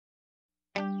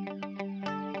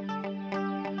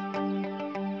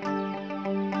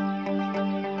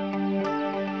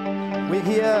We're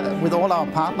here with all our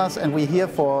partners, and we're here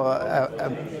for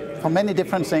many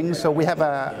different things. So we have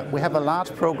a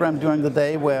large program during the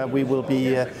day where we will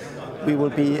be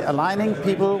aligning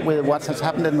people with what has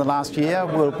happened in the last year.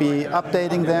 We'll be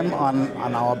updating them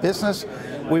on our business.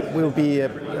 We'll be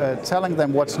telling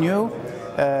them what's new.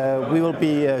 We will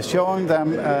be showing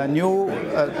them new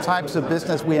types of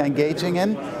business we are engaging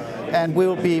in. And we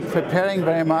will be preparing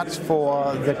very much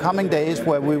for the coming days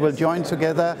where we will join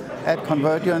together at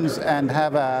Convergence and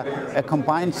have a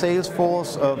combined sales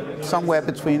force of somewhere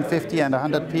between 50 and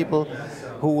 100 people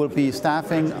who will be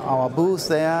staffing our booth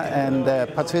there and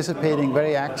participating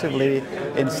very actively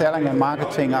in selling and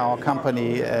marketing our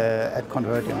company at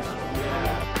Convergence.